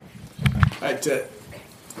Right,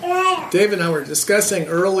 David and I were discussing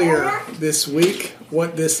earlier this week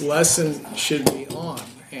what this lesson should be on.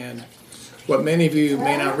 And what many of you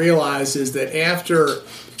may not realize is that after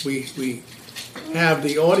we have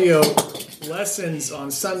the audio lessons on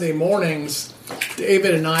Sunday mornings,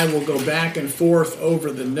 David and I will go back and forth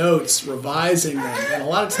over the notes, revising them. And a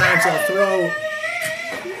lot of times I'll throw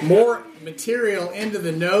more material into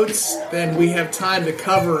the notes than we have time to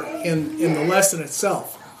cover in the lesson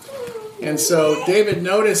itself. And so David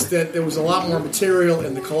noticed that there was a lot more material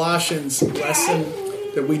in the Colossians lesson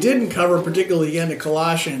that we didn't cover, particularly in the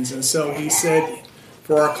Colossians. And so he said,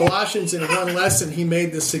 for our Colossians in one lesson, he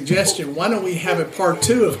made the suggestion, why don't we have a part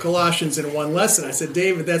 2 of Colossians in one lesson? I said,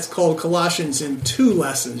 David, that's called Colossians in 2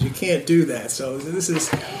 lessons. You can't do that. So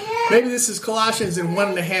maybe this is Colossians in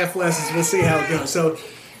 1.5 lessons. We'll see how it goes. So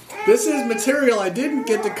this is material I didn't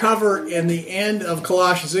get to cover in the end of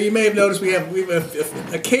Colossians. So you may have noticed we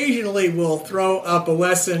occasionally we'll throw up a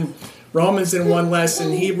lesson, Romans in one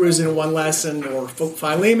lesson, Hebrews in one lesson, or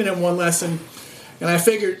Philemon in one lesson. And I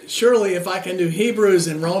figured, surely if I can do Hebrews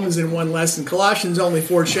and Romans in one lesson, Colossians only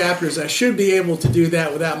 4 chapters, I should be able to do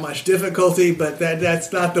that without much difficulty, but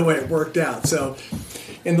that's not the way it worked out. So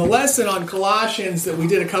in the lesson on Colossians that we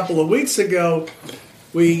did a couple of weeks ago,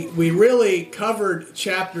 we really covered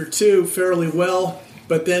chapter 2 fairly well,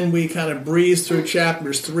 but then we kind of breezed through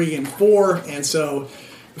chapters 3 and 4, and so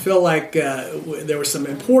I feel like there were some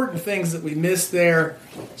important things that we missed there.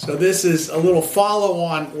 So this is a little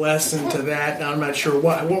follow-on lesson to that. Now, I'm not sure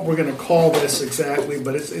what we're going to call this exactly,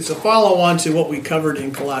 but it's a follow-on to what we covered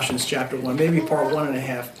in Colossians chapter 1, maybe part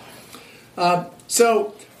 1.5.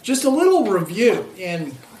 So just a little review.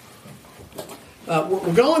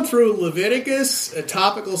 We're going through Leviticus, a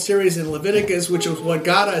topical series in Leviticus, which is what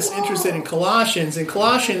got us interested in Colossians. In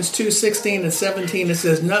Colossians 2:16 and 17, it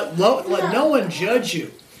says, let no one judge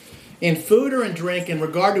you in food or in drink in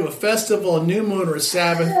regard to a festival, a new moon, or a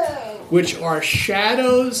Sabbath, which are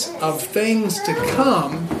shadows of things to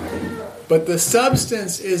come, but the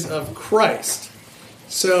substance is of Christ.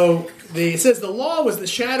 So it says the law was the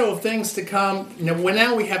shadow of things to come.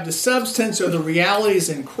 Now we have the substance or the realities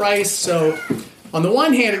in Christ. So on the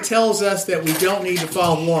one hand, it tells us that we don't need to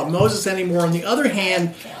follow the law of Moses anymore. On the other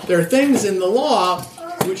hand, there are things in the law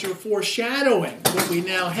which are foreshadowing what we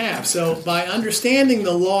now have. So by understanding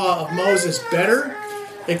the law of Moses better,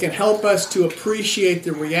 it can help us to appreciate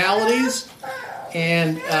the realities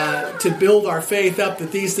and to build our faith up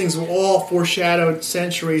that these things were all foreshadowed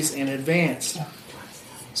centuries in advance.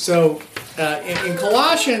 So in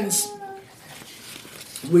Colossians,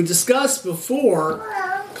 we discussed before,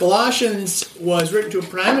 Colossians was written to a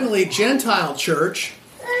predominantly Gentile church,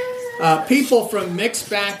 people from mixed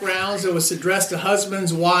backgrounds. It was addressed to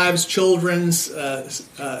husbands, wives, children,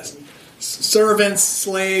 servants,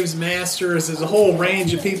 slaves, masters. There's a whole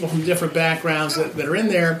range of people from different backgrounds that are in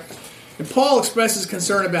there. And Paul expresses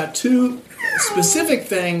concern about 2 specific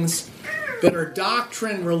things that are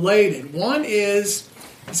doctrine related. One is,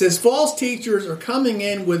 it says, false teachers are coming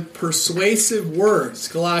in with persuasive words.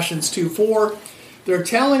 Colossians 2:4. They're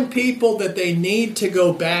telling people that they need to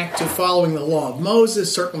go back to following the law of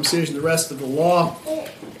Moses, circumcision, the rest of the law.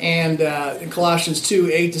 And in Colossians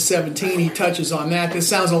 2:8-17, he touches on that. This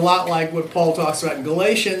sounds a lot like what Paul talks about in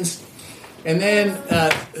Galatians. And then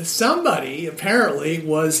somebody apparently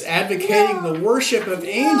was advocating the worship of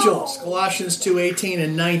angels, Colossians 2:18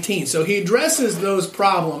 and 19. So he addresses those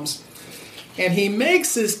problems. And he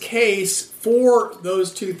makes his case for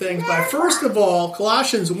those 2 things by, first of all,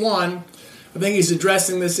 Colossians 1, I think he's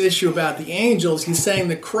addressing this issue about the angels. He's saying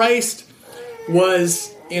that Christ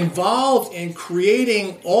was involved in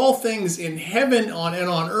creating all things in heaven and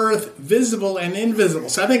on earth, visible and invisible.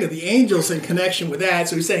 So I think of the angels in connection with that.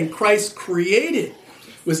 So he's saying Christ created,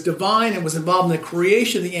 was divine, and was involved in the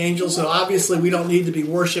creation of the angels. So obviously we don't need to be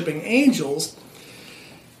worshiping angels.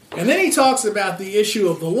 And then he talks about the issue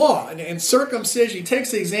of the law and circumcision. He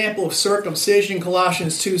takes the example of circumcision,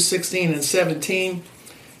 Colossians 2:16 and 17,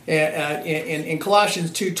 in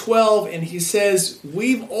Colossians 2:12, and he says,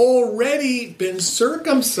 we've already been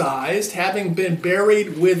circumcised, having been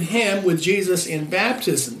buried with him, with Jesus, in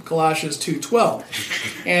baptism, Colossians 2:12.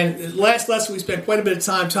 And last lesson we spent quite a bit of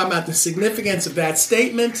time talking about the significance of that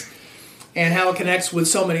statement and how it connects with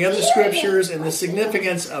so many other scriptures and the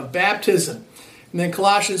significance of baptism. And then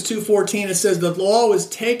Colossians 2:14, it says the law was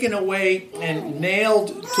taken away and nailed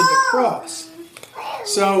to the cross.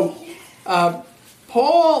 So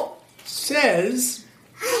Paul says,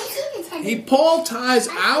 Paul ties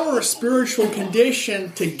our spiritual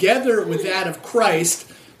condition together with that of Christ,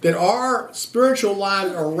 that our spiritual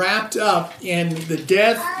lives are wrapped up in the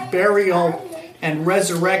death, burial, and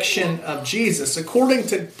resurrection of Jesus. According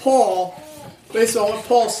to Paul, based on what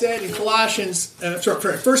Paul said in 1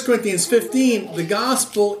 Corinthians 15, the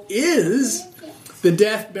gospel is the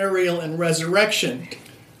death, burial, and resurrection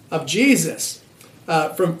of Jesus.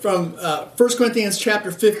 From 1 Corinthians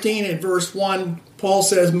chapter 15 and verse 1, Paul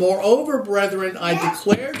says, "Moreover, brethren, I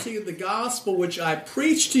declare to you the gospel which I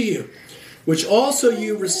preached to you, which also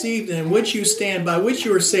you received and in which you stand, by which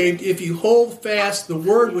you are saved, if you hold fast the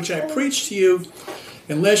word which I preached to you,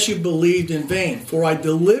 unless you believed in vain. For I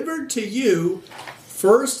delivered to you,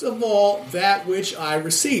 first of all, that which I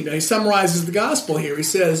received." Now he summarizes the gospel here. He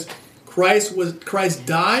says, Christ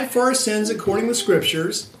died for our sins according to the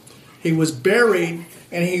Scriptures. He was buried,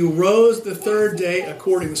 and he rose the third day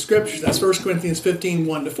according to the Scriptures. That's 1 Corinthians 15,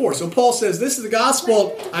 1-4. So Paul says, this is the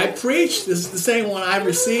gospel I preached. This is the same one I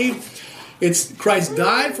received. It's Christ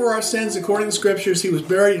died for our sins according to the Scriptures. He was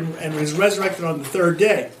buried and was resurrected on the third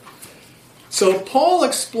day. So Paul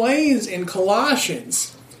explains in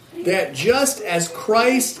Colossians that just as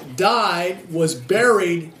Christ died, was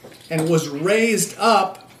buried, and was raised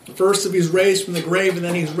up, first he's raised from the grave and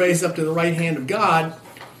then he's raised up to the right hand of God,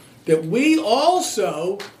 that we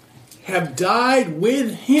also have died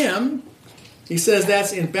with him. He says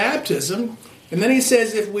that's in baptism. And then he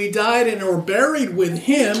says if we died and are buried with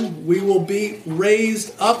him, we will be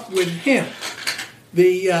raised up with him.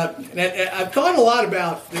 I've thought a lot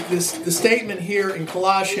about the statement here in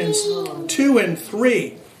Colossians 2 and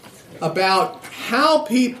 3 about how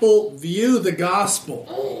people view the gospel.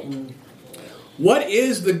 What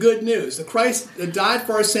is the good news? The Christ that died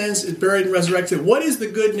for our sins, is buried and resurrected. What is the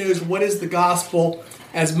good news? What is the gospel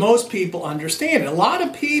as most people understand it? A lot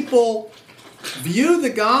of people view the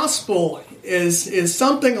gospel as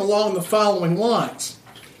something along the following lines.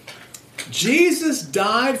 Jesus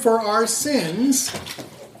died for our sins,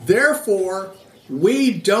 therefore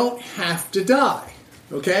we don't have to die.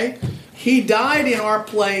 Okay? He died in our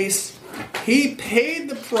place. He paid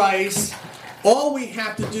the price. All we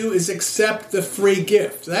have to do is accept the free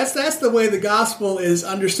gift. That's the way the gospel is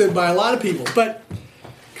understood by a lot of people. But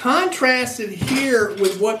contrasted here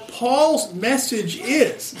with what Paul's message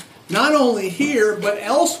is, not only here, but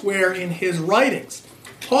elsewhere in his writings.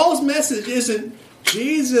 Paul's message isn't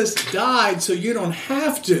Jesus died so you don't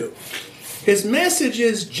have to. His message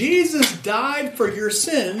is Jesus died for your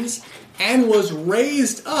sins and was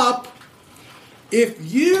raised up.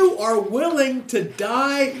 If you are willing to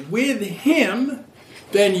die with him,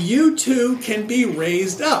 then you too can be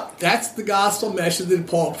raised up. That's the gospel message that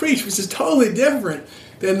Paul preached, which is totally different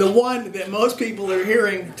than the one that most people are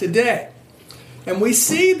hearing today. And we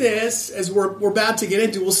see this, as we're about to get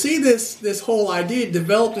into, we'll see this whole idea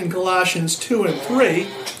developed in Colossians 2 and 3.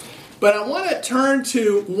 But I want to turn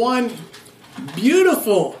to one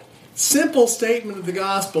beautiful, simple statement of the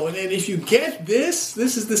gospel. And if you get this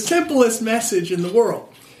is the simplest message in the world.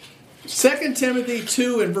 2 Timothy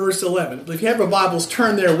 2 and verse 11. If you have your Bibles,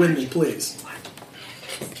 turn there with me, please.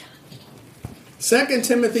 2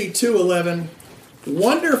 Timothy 2:11.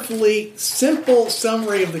 Wonderfully simple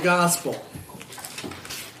summary of the gospel.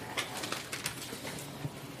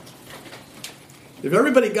 If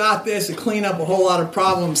everybody got this, it'd clean up a whole lot of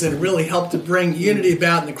problems and really help to bring unity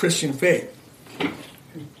about in the Christian faith.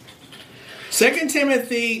 2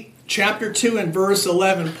 Timothy chapter 2 and verse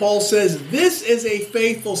 11, Paul says, this is a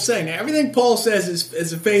faithful saying. Now, everything Paul says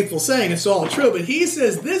is a faithful saying. It's all true. But he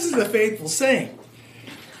says this is a faithful saying.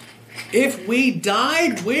 If we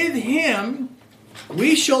died with him,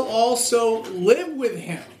 we shall also live with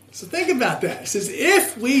him. So think about that. It says,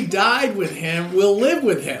 if we died with him, we'll live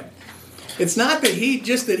with him. It's not that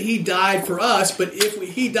he died for us, but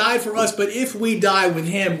he died for us, but if we die with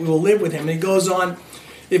him, we will live with him. And he goes on,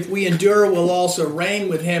 if we endure, we'll also reign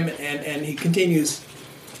with him, and it continues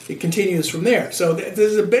from there. So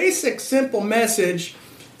there's a basic, simple message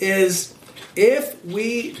is, if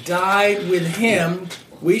we die with him,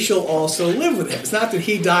 we shall also live with him. It's not that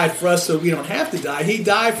he died for us so we don't have to die. He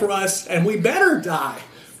died for us, and we better die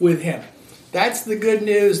with him. That's the good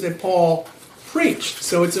news that Paul preached.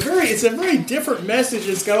 So it's a very different message.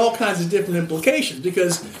 It's got all kinds of different implications,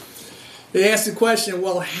 because they ask the question,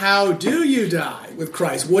 well, how do you die with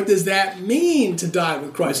Christ? What does that mean to die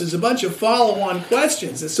with Christ? There's a bunch of follow-on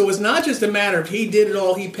questions. And so it's not just a matter of he did it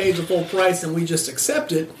all, he paid the full price, and we just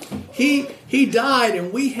accept it. He died,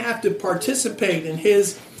 and we have to participate in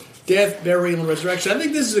his death, burial, and resurrection. I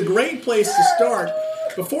think this is a great place to start.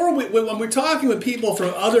 When we're talking with people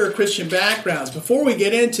from other Christian backgrounds, before we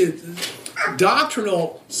get into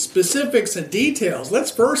doctrinal specifics and details, let's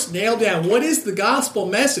first nail down what is the gospel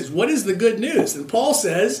message, what is the good news. And Paul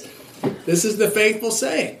says, this is the faithful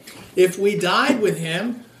saying. If we died with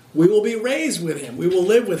him, we will be raised with him. We will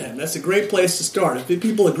live with him. That's a great place to start. If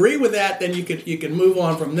people agree with that, then you can move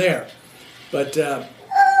on from there. But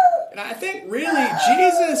I think really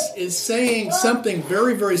Jesus is saying something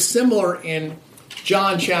very, very similar in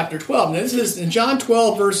John chapter 12. Now this is in John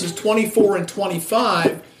 12 verses 24 and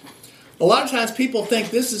 25. A lot of times people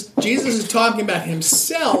think Jesus is talking about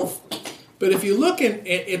himself, but if you look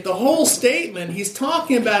at the whole statement, he's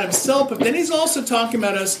talking about himself, but then he's also talking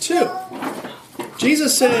about us too.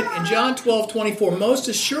 Jesus said in John 12:24, "Most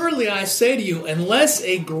assuredly I say to you, unless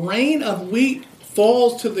a grain of wheat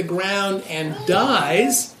falls to the ground and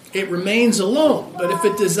dies, it remains alone. But if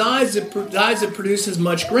it dies, it produces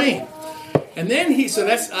much grain." And then so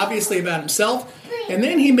that's obviously about himself. And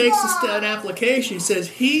then he makes an application. He says,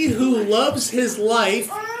 "He who loves his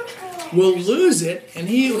life will lose it, and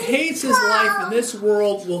he who hates his life in this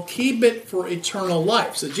world will keep it for eternal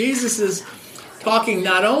life." So Jesus is talking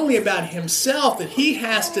not only about himself, that he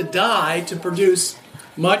has to die to produce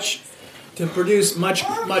much fruit,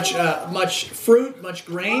 much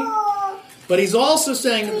grain, but he's also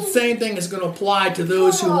saying that the same thing is going to apply to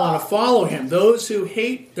those who want to follow him. Those who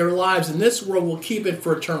hate their lives in this world will keep it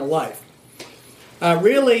for eternal life.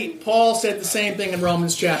 Really, Paul said the same thing in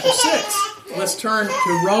Romans chapter 6. Let's turn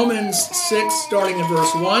to Romans 6, starting in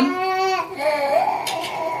verse 1.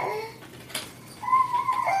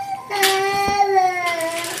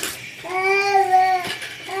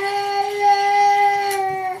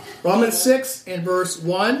 Romans 6 and verse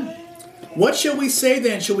 1. "What shall we say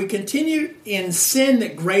then? Shall we continue in sin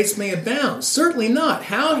that grace may abound? Certainly not.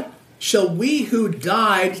 How shall we who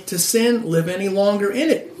died to sin live any longer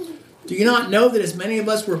in it? Do you not know that as many of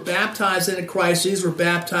us were baptized into Christ, these were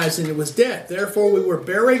baptized into his death? Therefore we were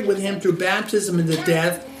buried with him through baptism into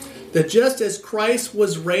death, that just as Christ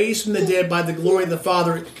was raised from the dead by the glory of the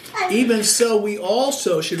Father, even so we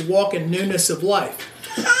also should walk in newness of life.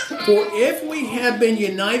 For if we have been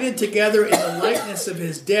united together in the likeness of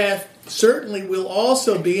his death, certainly we'll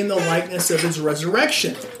also be in the likeness of his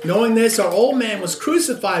resurrection. Knowing this, our old man was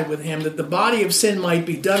crucified with him, that the body of sin might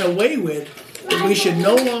be done away with, that we should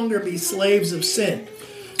no longer be slaves of sin.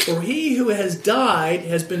 For he who has died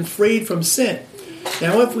has been freed from sin.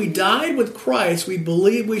 Now if we died with Christ, we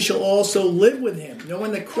believe we shall also live with him,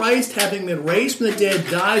 knowing that Christ, having been raised from the dead,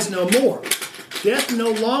 dies no more. Death no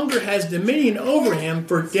longer has dominion over him,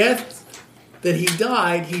 for death that he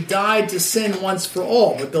died to sin once for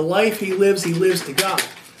all. But the life he lives to God.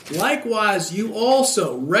 Likewise, you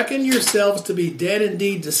also reckon yourselves to be dead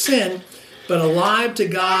indeed to sin, but alive to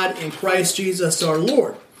God in Christ Jesus our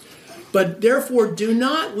Lord. But therefore do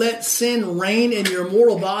not let sin reign in your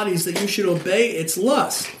mortal bodies, that you should obey its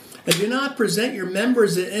lust. And do not present your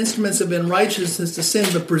members as instruments of unrighteousness to sin,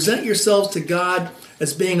 but present yourselves to God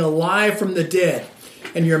as being alive from the dead,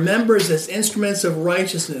 and your members as instruments of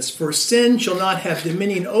righteousness. For sin shall not have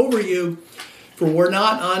dominion over you, for we're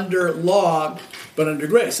not under law, but under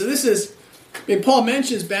grace. So this is, Paul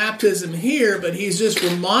mentions baptism here, but he's just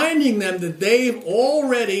reminding them that they've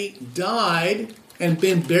already died and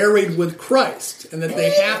been buried with Christ, and that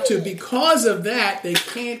they have to, because of that, they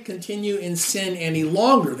can't continue in sin any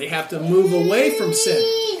longer. They have to move away from sin.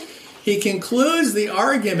 He concludes the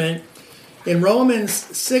argument in Romans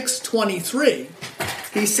 6:23.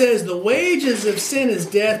 He says, the wages of sin is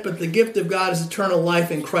death, but the gift of God is eternal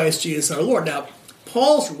life in Christ Jesus our Lord. Now,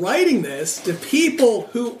 Paul's writing this to people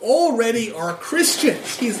who already are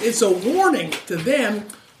Christians. It's a warning to them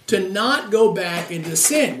to not go back into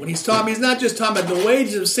sin. When he's not just talking about the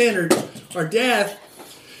wages of sin or death.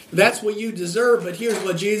 That's what you deserve, but here's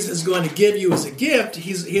what Jesus is going to give you as a gift.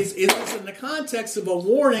 It's in the context of a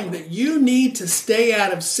warning that you need to stay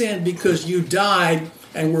out of sin because you died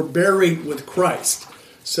and were buried with Christ.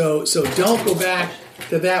 So don't go back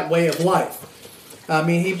to that way of life. I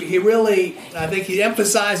mean, I think he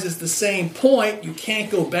emphasizes the same point. You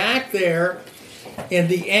can't go back there. At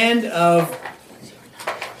the end of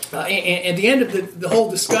the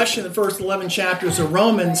whole discussion, the first 11 chapters of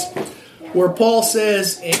Romans, where Paul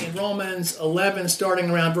says in Romans 11, starting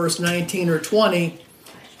around verse 19 or 20,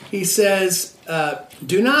 he says,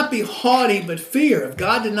 do not be haughty, but fear. If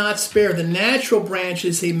God did not spare the natural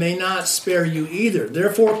branches, he may not spare you either.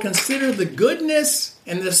 Therefore, consider the goodness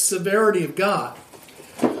and the severity of God.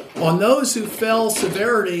 On those who fell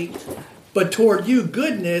severity, but toward you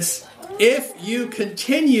goodness, if you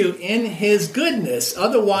continue in his goodness.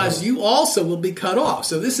 Otherwise, you also will be cut off.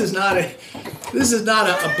 So this is not a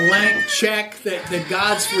blank check that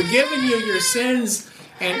God's forgiven you your sins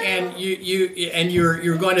and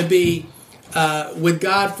you're going to be with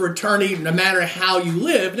God for eternity no matter how you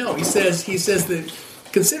live. No, he says that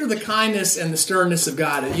consider the kindness and the sternness of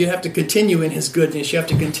God. You have to continue in his goodness. You have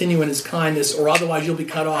to continue in his kindness, or otherwise you'll be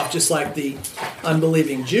cut off just like the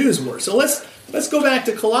unbelieving Jews were. So let's go back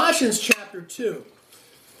to Colossians chapter 2.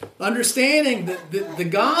 Understanding that the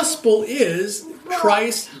gospel is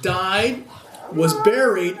Christ died, was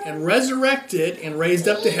buried, and resurrected, and raised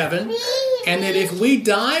up to heaven, and that if we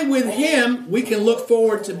die with him, we can look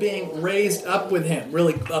forward to being raised up with him.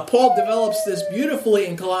 Really, Paul develops this beautifully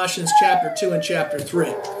in Colossians chapter 2 and chapter 3,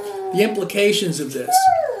 the implications of this.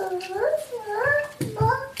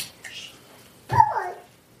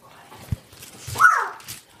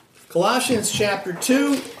 Colossians chapter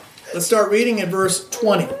 2, let's start reading in verse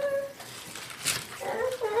 20.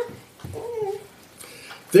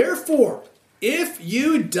 Therefore, if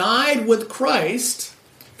you died with Christ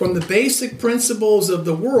from the basic principles of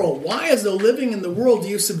the world, why, as though living in the world, do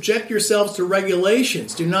you subject yourselves to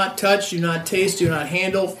regulations? Do not touch, do not taste, do not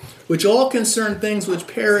handle, which all concern things which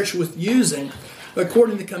perish with using,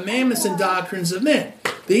 according to commandments and doctrines of men.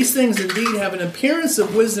 These things indeed have an appearance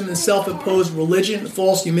of wisdom and self-imposed religion,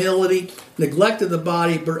 false humility, neglect of the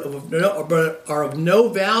body, but are of no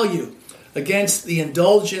value against the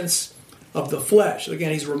indulgence of the flesh.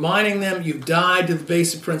 Again, he's reminding them, you've died to the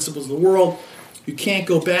basic principles of the world. You can't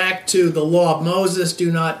go back to the law of Moses. Do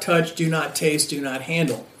not touch, do not taste, do not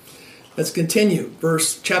handle. Let's continue.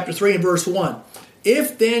 Chapter 3 and verse 1.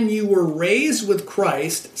 If then you were raised with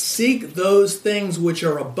Christ, seek those things which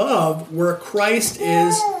are above, where Christ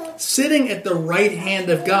is sitting at the right hand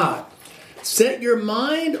of God. Set your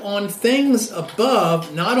mind on things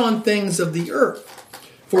above, not on things of the earth.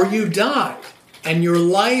 For you died, and your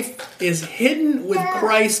life is hidden with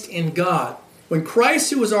Christ in God. When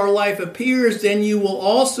Christ, who is our life, appears, then you will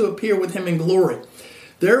also appear with him in glory.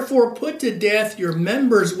 Therefore put to death your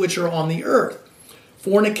members which are on the earth: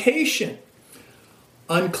 fornication,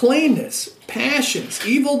 uncleanness, passions,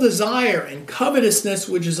 evil desire, and covetousness,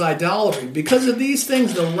 which is idolatry. Because of these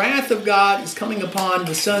things the wrath of God is coming upon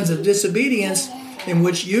the sons of disobedience, in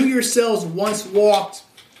which you yourselves once walked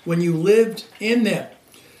when you lived in them.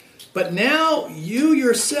 But now you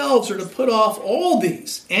yourselves are to put off all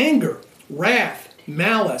these: anger, wrath,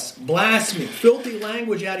 malice, blasphemy, filthy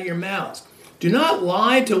language out of your mouths. Do not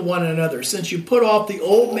lie to one another, since you put off the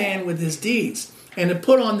old man with his deeds, and to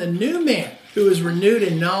put on the new man, who is renewed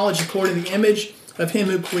in knowledge according to the image of him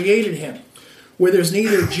who created him, where there's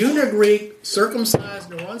neither Jew nor Greek, circumcised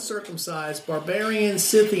nor uncircumcised, barbarian,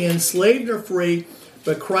 Scythian, slave nor free,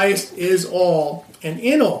 but Christ is all and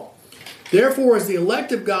in all. Therefore, as the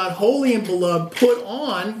elect of God, holy and beloved, put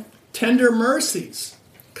on tender mercies,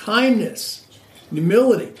 kindness,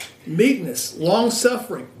 humility, meekness,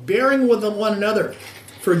 long-suffering, bearing with one another,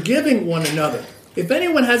 forgiving one another. If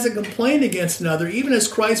anyone has a complaint against another, even as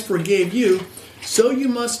Christ forgave you, so you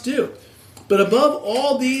must do. But above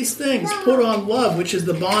all these things, put on love, which is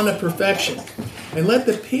the bond of perfection. And let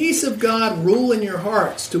the peace of God rule in your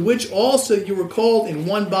hearts, to which also you were called in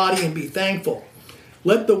one body, and be thankful.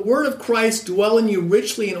 Let the word of Christ dwell in you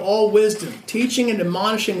richly in all wisdom, teaching and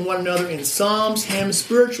admonishing one another in psalms, hymns,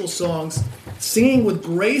 spiritual songs, singing with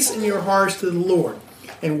grace in your hearts to the Lord.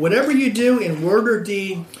 And whatever you do in word or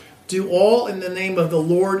deed, do all in the name of the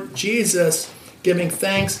Lord Jesus, giving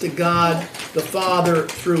thanks to God the Father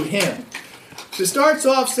through him. So it starts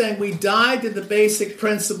off saying we died to the basic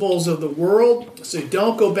principles of the world. So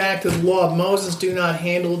don't go back to the law of Moses. Do not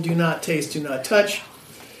handle, do not taste, do not touch.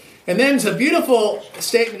 And then it's a beautiful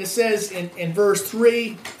statement. It says in verse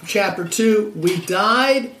 3 of chapter 2, we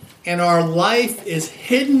died and our life is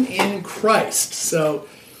hidden in Christ. So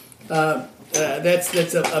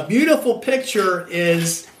that's a beautiful picture,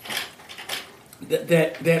 is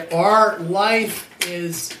that our life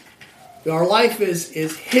is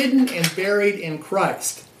hidden and buried in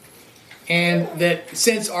Christ. And that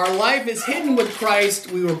since our life is hidden with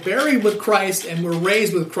Christ, we were buried with Christ and we're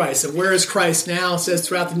raised with Christ. And where is Christ now? It says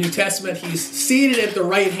throughout the New Testament, he's seated at the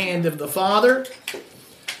right hand of the Father.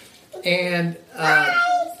 And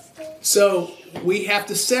so we have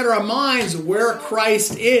to set our minds where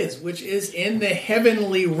Christ is, which is in the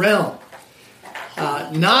heavenly realm.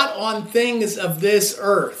 Not on things of this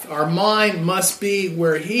earth. Our mind must be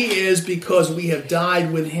where he is, because we have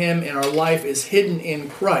died with him and our life is hidden in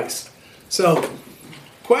Christ. So,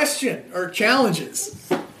 question or challenges.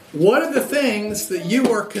 What are the things that you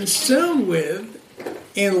are consumed with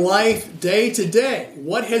in life day to day?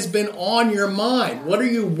 What has been on your mind? What are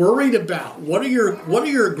you worried about? What are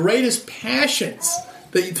your greatest passions?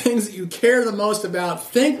 Things that you care the most about,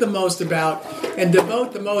 think the most about, and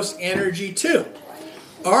devote the most energy to?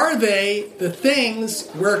 Are they the things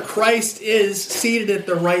where Christ is seated at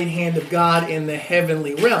the right hand of God in the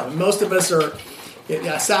heavenly realm? Most of us are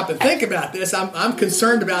I stop and think about this. I'm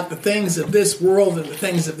concerned about the things of this world and the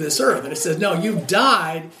things of this earth. And it says, no, you've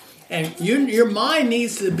died, and your mind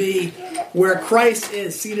needs to be where Christ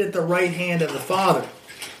is, seated at the right hand of the Father.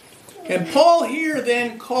 And Paul here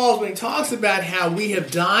then calls, when he talks about how we have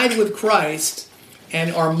died with Christ,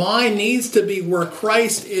 and our mind needs to be where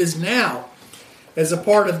Christ is now, as a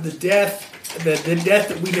part of the death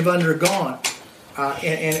that we have undergone.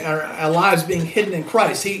 And our lives being hidden in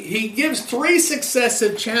Christ. He gives 3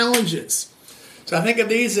 successive challenges. So I think of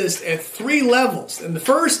these as at 3 levels. And the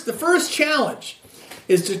first challenge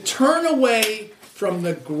is to turn away from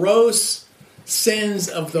the gross sins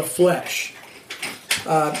of the flesh.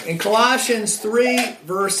 In Colossians 3,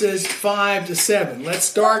 verses 5 to 7. Let's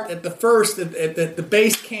start at the first, at the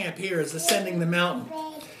base camp here, is ascending the mountain.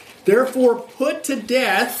 Therefore, put to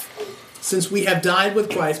death, since we have died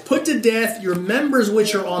with Christ, put to death your members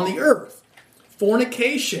which are on the earth: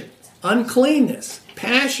 fornication, uncleanness,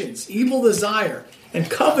 passions, evil desire, and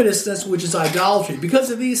covetousness, which is idolatry.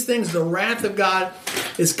 Because of these things, the wrath of God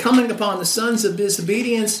is coming upon the sons of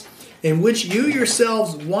disobedience, in which you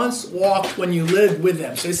yourselves once walked when you lived with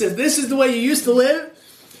them. So he says, this is the way you used to live.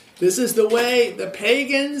 This is the way the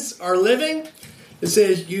pagans are living. It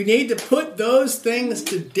says you need to put those things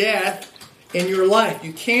to death in your life.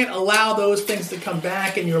 You can't allow those things to come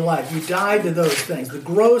back in your life. You died to those things, the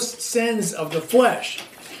gross sins of the flesh.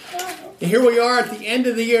 And here we are at the end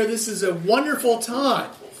of the year. This is a wonderful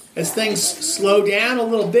time, as things slow down a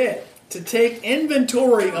little bit, to take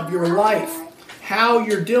inventory of your life, how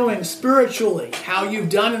you're doing spiritually, how you've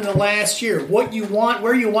done in the last year, what you want,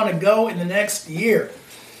 where you want to go in the next year.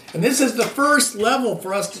 And this is the first level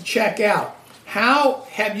for us to check out. How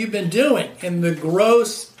have you been doing in the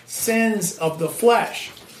gross sins of the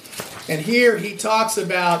flesh? And here he talks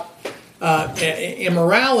about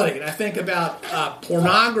immorality, and I think about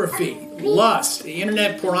pornography, lust, the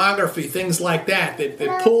internet pornography, things like that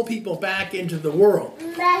pull people back into the world.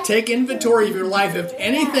 Take inventory of your life. If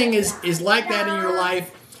anything is like that in your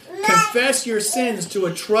life, confess your sins to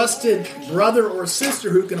a trusted brother or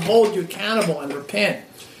sister who can hold you accountable and repent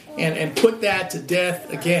and put that to death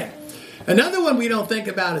again. Another one we don't think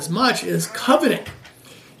about as much is coveting.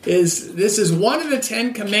 This is one of the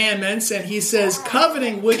 10 commandments, and he says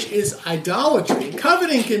coveting, which is idolatry.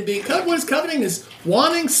 Coveting can be, what is coveting? Is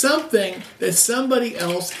wanting something that somebody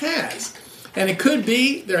else has. And it could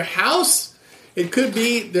be their house, it could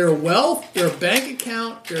be their wealth, their bank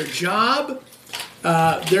account, their job,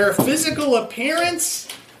 their physical appearance,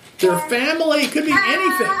 their family. It could be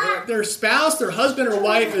anything. Their spouse, their husband or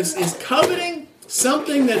wife is coveting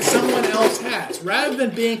something that someone else has, rather than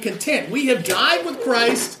being content. We have died with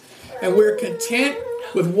Christ, and we're content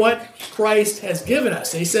with what Christ has given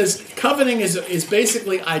us. And he says coveting is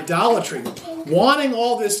basically idolatry, wanting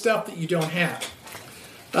all this stuff that you don't have.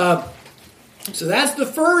 So that's the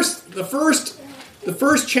first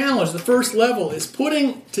challenge, the first level, is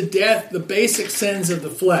putting to death the basic sins of the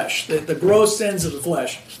flesh, the gross sins of the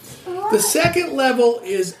flesh. The second level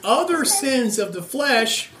is other sins of the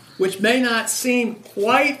flesh, which may not seem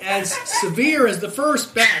quite as severe as the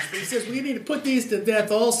first batch. But he says we need to put these to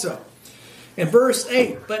death also. In verse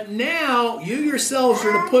 8, but now you yourselves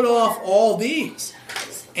are to put off all these: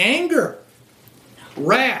 anger,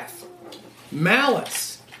 wrath,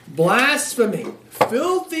 malice, blasphemy,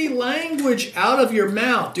 filthy language out of your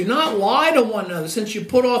mouth. Do not lie to one another, since you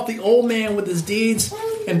put off the old man with his deeds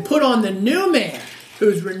and put on the new man, who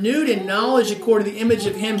is renewed in knowledge according to the image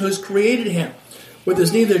of him who has created him. Where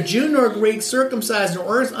there's neither Jew nor Greek, circumcised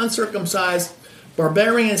nor uncircumcised,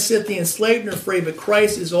 barbarian, Scythian, slave nor free, but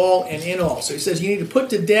Christ is all and in all. So he says you need to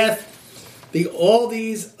put to death all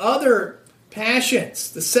these other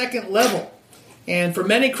passions, the second level. And for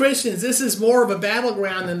many Christians, this is more of a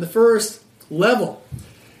battleground than the first level.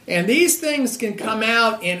 And these things can come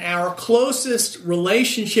out in our closest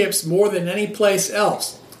relationships more than any place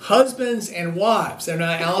else. Husbands and wives. And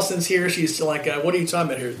Allison's here. She's like, what are you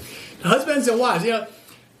talking about here? Husbands and wives.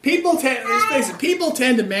 People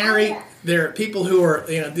tend to marry their people who are,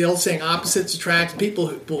 the old saying, opposites attract. People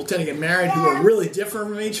tend to get married who are really different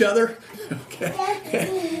from each other. Okay.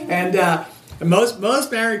 And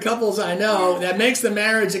most married couples I know, that makes the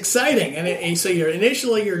marriage exciting. And so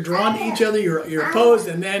you're drawn to each other, you're opposed,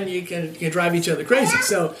 and then you can drive each other crazy.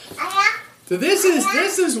 So this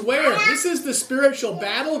is the spiritual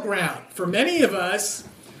battleground for many of us,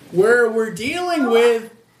 where we're dealing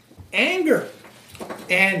with anger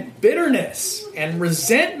and bitterness and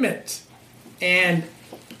resentment and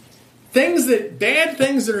bad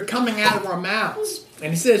things that are coming out of our mouths.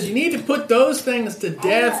 And he says you need to put those things to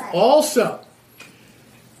death also.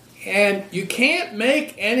 And you can't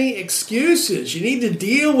make any excuses. You need to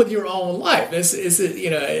deal with your own life.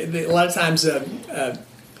 A lot of times a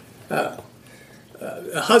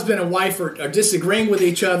husband and wife are disagreeing with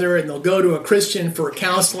each other, and they'll go to a Christian for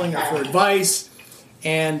counseling or for advice.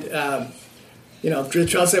 And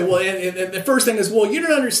I'll say, well, and the first thing is, well, you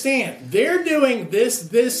don't understand. They're doing this,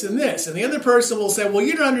 this, and this. And the other person will say, well,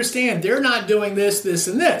 you don't understand. They're not doing this, this,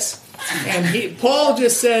 and this. And Paul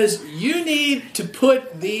just says, you need to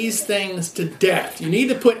put these things to death. You need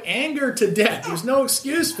to put anger to death. There's no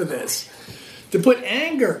excuse for this. To put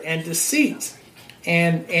anger and deceit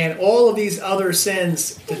and all of these other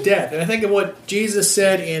sins to death. And I think of what Jesus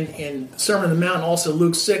said in Sermon on the Mount, also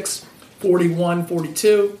Luke 6, 41,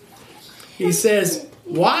 42. He says,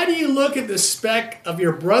 why do you look at the speck of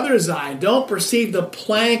your brother's eye and don't perceive the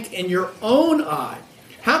plank in your own eye?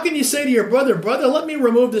 How can you say to your brother, brother, let me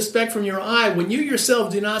remove the speck from your eye when you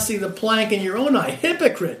yourself do not see the plank in your own eye?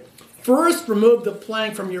 Hypocrite! First remove the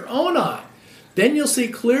plank from your own eye. Then you'll see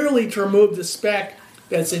clearly to remove the speck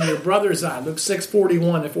that's in your brother's eye. Luke 6,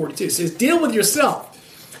 41 and 42. It says, deal with yourself.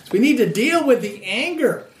 So we need to deal with the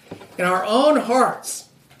anger in our own hearts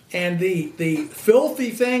and the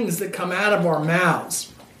filthy things that come out of our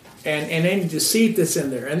mouths and any deceit that's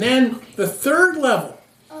in there. And then the third level,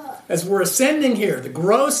 as we're ascending here, the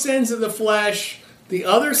gross sins of the flesh, the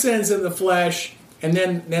other sins of the flesh, and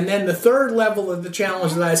then the third level of the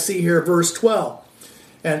challenge that I see here, verse 12.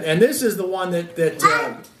 And this is the one that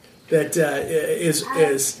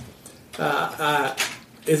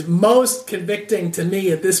is most convicting to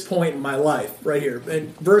me at this point in my life, right here.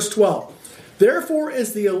 In verse 12. Therefore,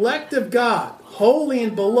 as the elect of God, holy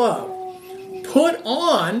and beloved, put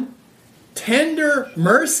on tender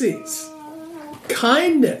mercies,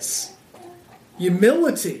 kindness,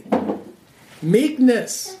 humility,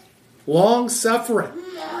 meekness, long-suffering,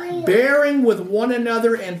 bearing with one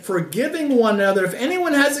another and forgiving one another. If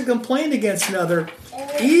anyone has a complaint against another,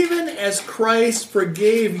 even as Christ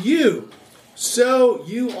forgave you, so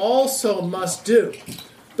you also must do.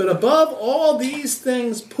 But above all these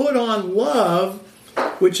things, put on love,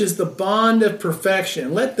 which is the bond of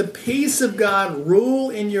perfection. Let the peace of God rule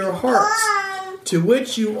in your hearts, to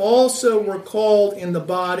which you also were called in the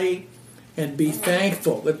body, and be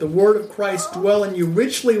thankful. Let the word of Christ dwell in you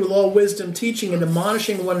richly with all wisdom, teaching and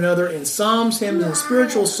admonishing one another in psalms, hymns, and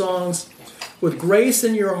spiritual songs, with grace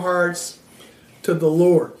in your hearts to the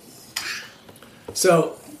Lord.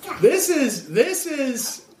 So this is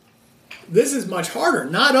much harder.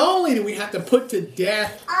 Not only do we have to put to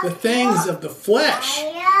death the things of the flesh,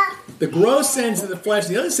 the gross sins of the flesh,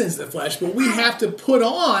 the other sins of the flesh, but we have to put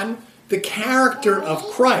on the character of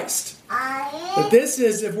Christ. But this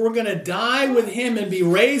is, if we're going to die with him and be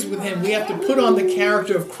raised with him, we have to put on the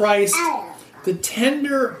character of Christ, the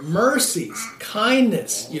tender mercies,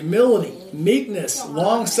 kindness, humility, meekness,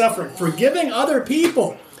 long-suffering, forgiving other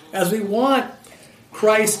people as we want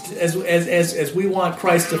Christ, as we want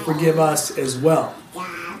Christ to forgive us as well.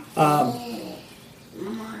 I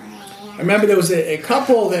remember there was a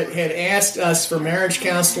couple that had asked us for marriage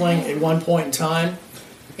counseling at one point in time,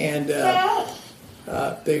 and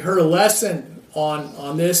they heard a lesson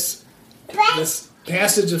on this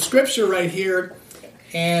passage of Scripture right here,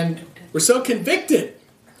 and were so convicted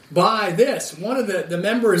by this. One of the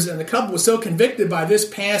members in the couple was so convicted by this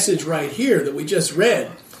passage right here that we just read,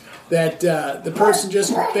 that the person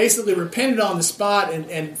just basically repented on the spot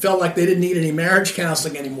and felt like they didn't need any marriage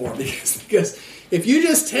counseling anymore. Because if you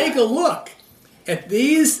just take a look at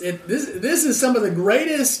this is some of the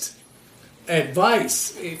greatest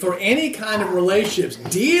advice for any kind of relationships.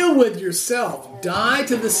 Deal with yourself. Die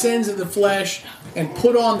to the sins of the flesh and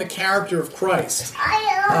put on the character of Christ.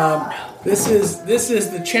 This is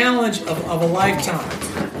the challenge of a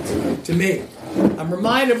lifetime to me. I'm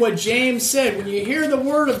reminded of what James said. When you hear the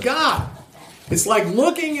word of God, it's like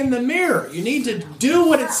looking in the mirror. You need to do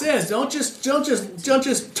what it says. Don't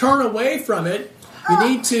just turn away from it. You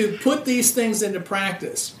need to put these things into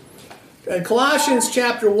practice. Colossians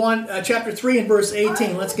chapter 3 and verse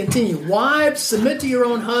 18. Let's continue. Wives, submit to your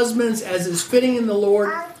own husbands as is fitting in the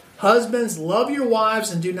Lord. Husbands, love your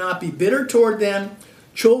wives and do not be bitter toward them.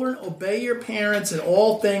 Children, obey your parents in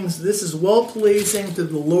all things. This is well-pleasing to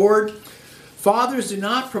the Lord. Fathers, do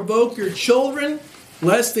not provoke your children,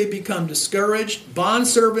 lest they become discouraged.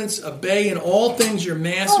 Bondservants, obey in all things your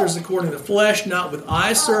masters according to the flesh, not with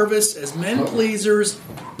eye service as men pleasers,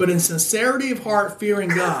 but in sincerity of heart, fearing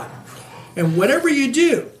God. And whatever you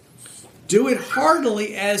do, do it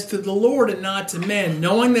heartily as to the Lord and not to men,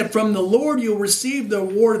 knowing that from the Lord you'll receive the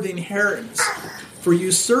reward of the inheritance. For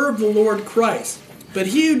you serve the Lord Christ. But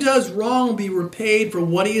he who does wrong will be repaid for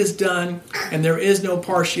what he has done, and there is no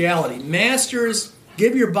partiality. Masters,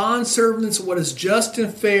 give your bondservants what is just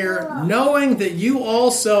and fair, knowing that you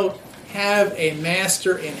also have a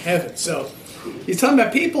master in heaven. So he's talking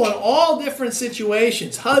about people in all different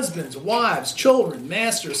situations, husbands, wives, children,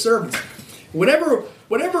 masters, servants. Whatever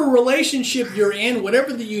relationship you're in,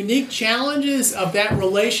 whatever the unique challenges of that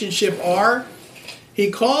relationship are,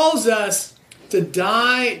 he calls us to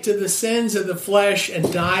die to the sins of the flesh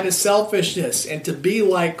and die to selfishness and to be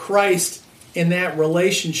like Christ in that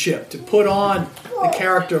relationship, to put on the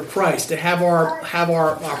character of Christ, to have our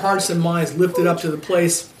hearts and minds lifted up to the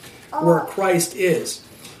place where Christ is.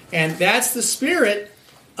 And that's the spirit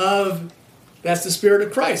of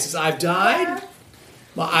Christ. Is I've died,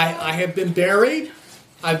 I have been buried,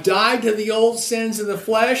 I've died to the old sins of the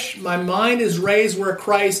flesh, my mind is raised where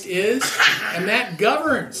Christ is, and that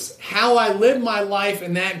governs how I live my life,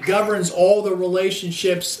 and that governs all the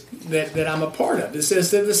relationships that I'm a part of. It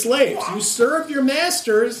says to the slaves, you serve your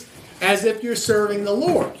masters as if you're serving the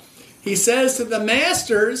Lord. He says to the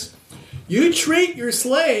masters, you treat your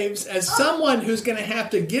slaves as someone who's going to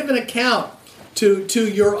have to give an account to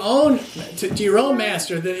your own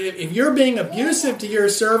master. That if you're being abusive to your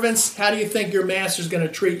servants, how do you think your master's going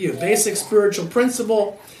to treat you? Basic spiritual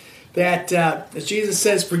principle that, as Jesus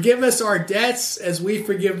says, forgive us our debts as we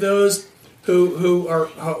forgive those who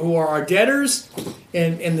are our debtors.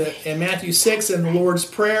 In Matthew 6 in the Lord's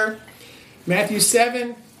Prayer, Matthew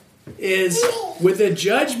 7 is with the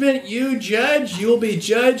judgment you judge, you'll be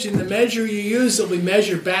judged, and the measure you use will be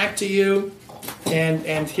measured back to you.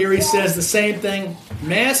 And here he says the same thing.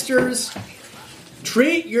 Masters,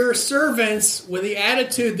 treat your servants with the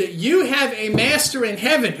attitude that you have a master in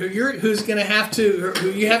heaven who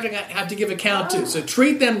you have to give account to. So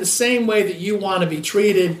treat them the same way that you want to be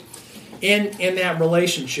treated in that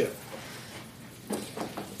relationship.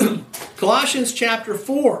 Colossians chapter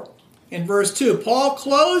 4 and verse 2. Paul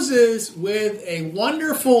closes with a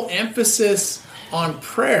wonderful emphasis on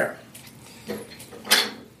prayer.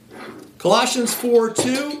 Colossians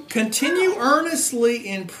 4:2, continue earnestly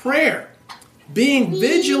in prayer, being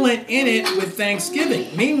vigilant in it with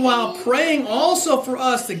thanksgiving. Meanwhile, praying also for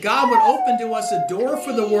us that God would open to us a door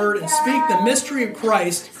for the word and speak the mystery of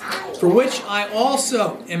Christ, for which I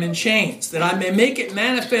also am in chains, that I may make it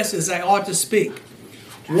manifest as I ought to speak.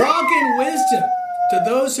 Walk in wisdom to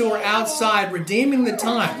those who are outside, redeeming the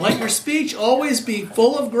time. Let your speech always be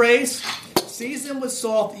full of grace, seasoned with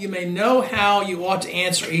salt, that you may know how you ought to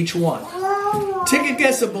answer each one.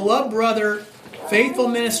 Tychicus, a beloved brother, faithful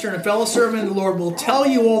minister, and a fellow servant of the Lord, will tell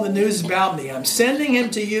you all the news about me. I'm sending him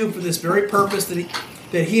to you for this very purpose,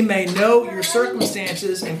 that he may know your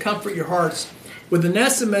circumstances and comfort your hearts. With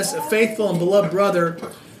Onesimus, a faithful and beloved brother,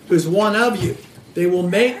 who's one of you, they will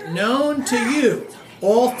make known to you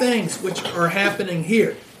all things which are happening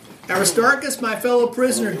here. Aristarchus, my fellow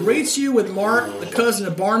prisoner, greets you with Mark, the cousin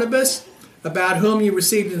of Barnabas, about whom you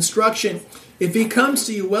received instruction. If he comes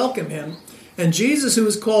to you, welcome him. And Jesus, who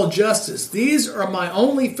is called Justus. These are my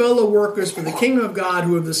only fellow workers for the kingdom of God,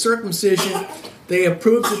 who have the circumcision. They have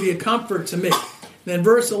proved to be a comfort to me. Then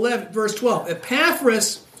verse 12.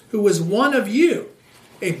 Epaphras, who was one of you,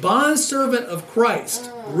 a bondservant of Christ,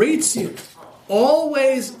 greets you,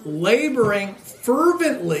 always laboring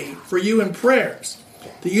fervently for you in prayers,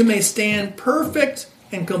 that you may stand perfect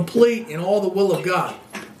and complete in all the will of God.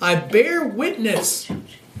 I bear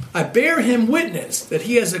him witness that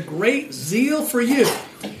he has a great zeal for you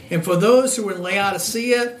and for those who are in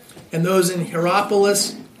Laodicea and those in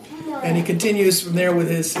Hierapolis. And he continues from there with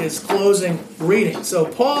his closing reading. So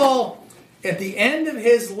Paul, at the end of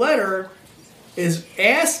his letter, is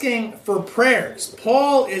asking for prayers.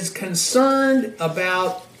 Paul is concerned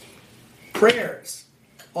about prayers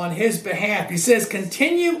on his behalf. He says,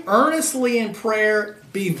 continue earnestly in prayer,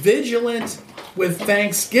 be vigilant with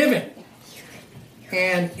thanksgiving.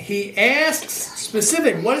 And he asks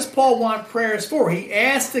specific, what does Paul want prayers for? He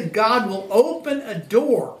asks that God will open a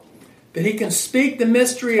door, that he can speak the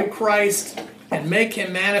mystery of Christ and make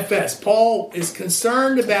him manifest. Paul is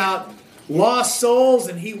concerned about lost souls,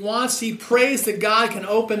 and he prays that God can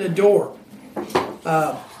open a door.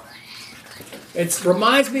 It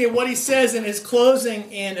reminds me of what he says in his closing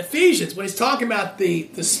in Ephesians, when he's talking about the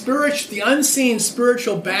unseen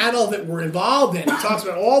spiritual battle that we're involved in. He talks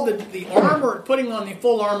about all the armor, putting on the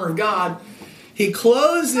full armor of God. He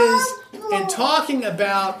closes in talking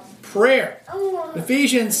about prayer.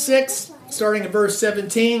 Ephesians 6, starting at verse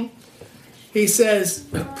 17. he says,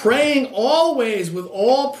 praying always with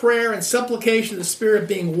all prayer and supplication of the Spirit,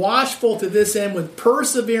 being watchful to this end with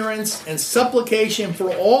perseverance and supplication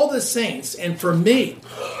for all the saints and for me,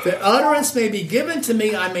 that utterance may be given to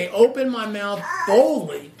me, I may open my mouth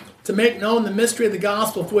boldly to make known the mystery of the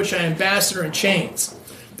gospel for which I am ambassador in chains,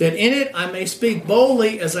 that in it I may speak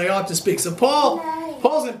boldly as I ought to speak. So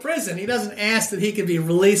Paul's in prison. He doesn't ask that he can be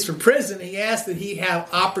released from prison. He asks that he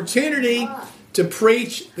have opportunity to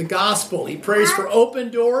preach the gospel. He prays for open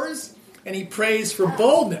doors, and he prays for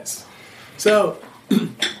boldness. So,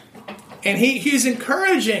 and he's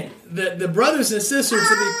encouraging the brothers and sisters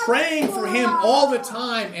to be praying for him all the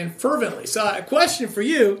time and fervently. So a question for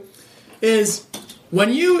you is,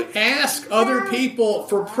 when you ask other people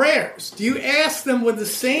for prayers, do you ask them with the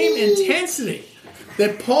same intensity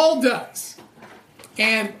that Paul does?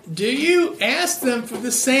 And do you ask them for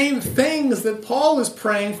the same things that Paul is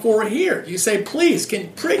praying for here? Do you say, please,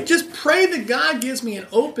 just pray that God gives me an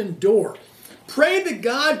open door. Pray that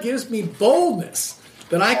God gives me boldness,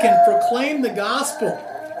 that I can proclaim the gospel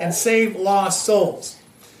and save lost souls.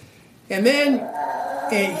 And then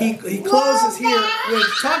he closes here with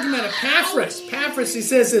talking about Epaphras. Epaphras, he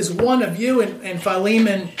says, is one of you. And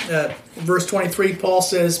Philemon, verse 23, Paul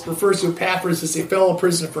says, refers to Epaphras as a fellow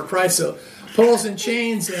prisoner for Christ. So Paul's in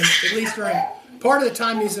chains, and at least during part of the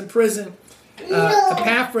time he's in prison,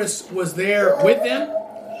 Epaphras was there with them.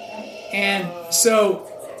 And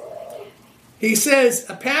so he says,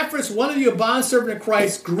 Epaphras, one of you, a bondservant of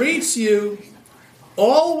Christ, greets you,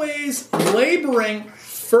 always laboring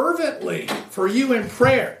fervently for you in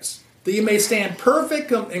prayers, that you may stand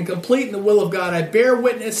perfect and complete in the will of God. I bear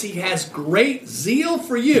witness he has great zeal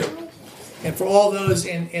for you and for all those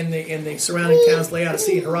in the surrounding towns,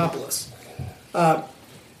 Laodicea and Hierapolis.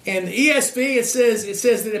 In the ESV, it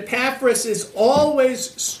says that Epaphras is always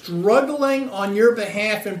struggling on your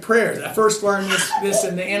behalf in prayer. I first learned this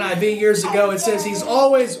in the NIV years ago. It says he's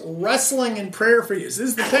always wrestling in prayer for you. So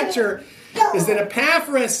this is the picture, is that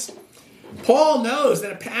Epaphras, Paul knows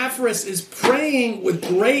that Epaphras is praying with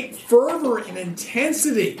great fervor and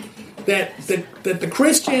intensity that the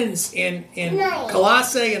Christians in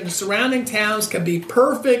Colossae and the surrounding towns can be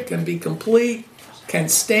perfect, can be complete, can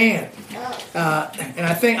stand. And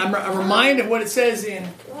I think I'm reminded of what it says in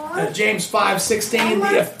James 5:16,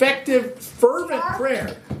 the effective, fervent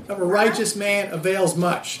prayer of a righteous man avails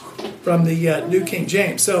much, from the New King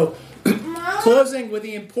James. So, closing with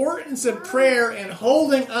the importance of prayer and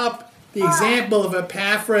holding up the example of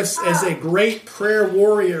Epaphras as a great prayer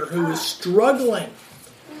warrior who is struggling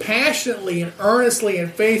passionately and earnestly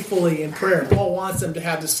and faithfully in prayer. Paul wants them to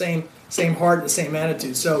have the same heart and the same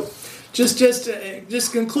attitude. So,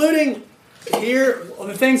 just concluding here on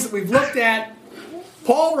the things that we've looked at,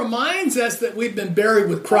 Paul reminds us that we've been buried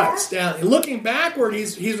with Christ. Now, looking backward,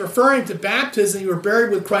 he's referring to baptism. You were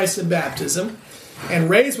buried with Christ in baptism and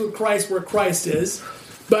raised with Christ where Christ is.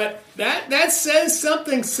 But that says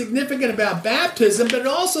something significant about baptism, but it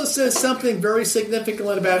also says something very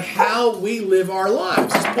significant about how we live our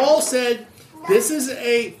lives. As Paul said, this is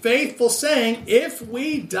a faithful saying, if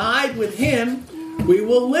we died with him, we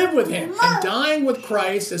will live with him. And dying with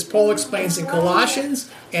Christ, as Paul explains in Colossians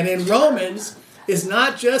and in Romans, is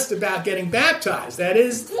not just about getting baptized. That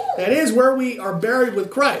is where we are buried with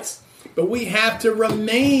Christ. But we have to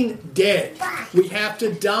remain dead. We have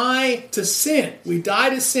to die to sin. We die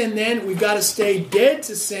to sin then. We've got to stay dead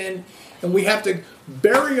to sin. And we have to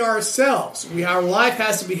bury ourselves. Our life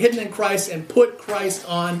has to be hidden in Christ and put Christ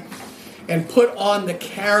on, and put on the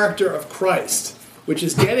character of Christ, which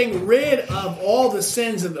is getting rid of all the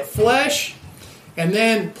sins of the flesh and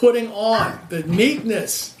then putting on the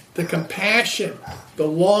meekness, the compassion, the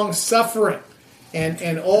long-suffering,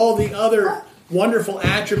 and all the other wonderful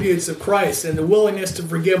attributes of Christ, and the willingness to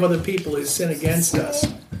forgive other people who sin against us.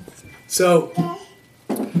 So,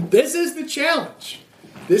 this is the challenge.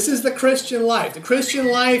 This is the Christian life. The Christian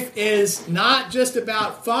life is not just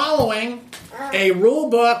about following a rule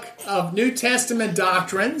book of New Testament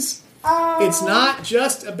doctrines. It's not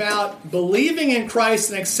just about believing in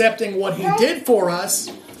Christ and accepting what he did for us.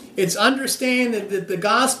 It's understanding that the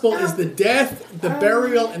gospel is the death, the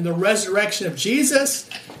burial, and the resurrection of Jesus,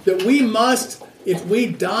 that we must, if we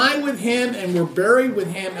die with him and we're buried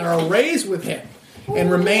with him and are raised with him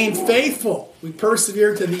and remain faithful, we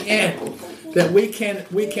persevere to the end, that we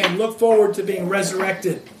can look forward to being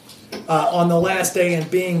resurrected on the last day and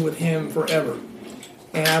being with him forever.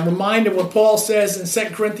 And I'm reminded what Paul says in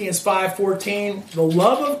 2 Corinthians 5:14, the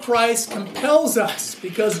love of Christ compels us,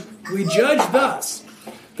 because we judge thus,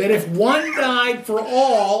 that if one died for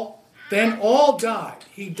all, then all died.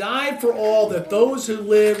 He died for all, that those who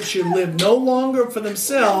live should live no longer for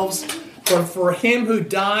themselves, for him who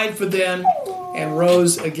died for them and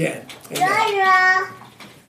rose again. Amen.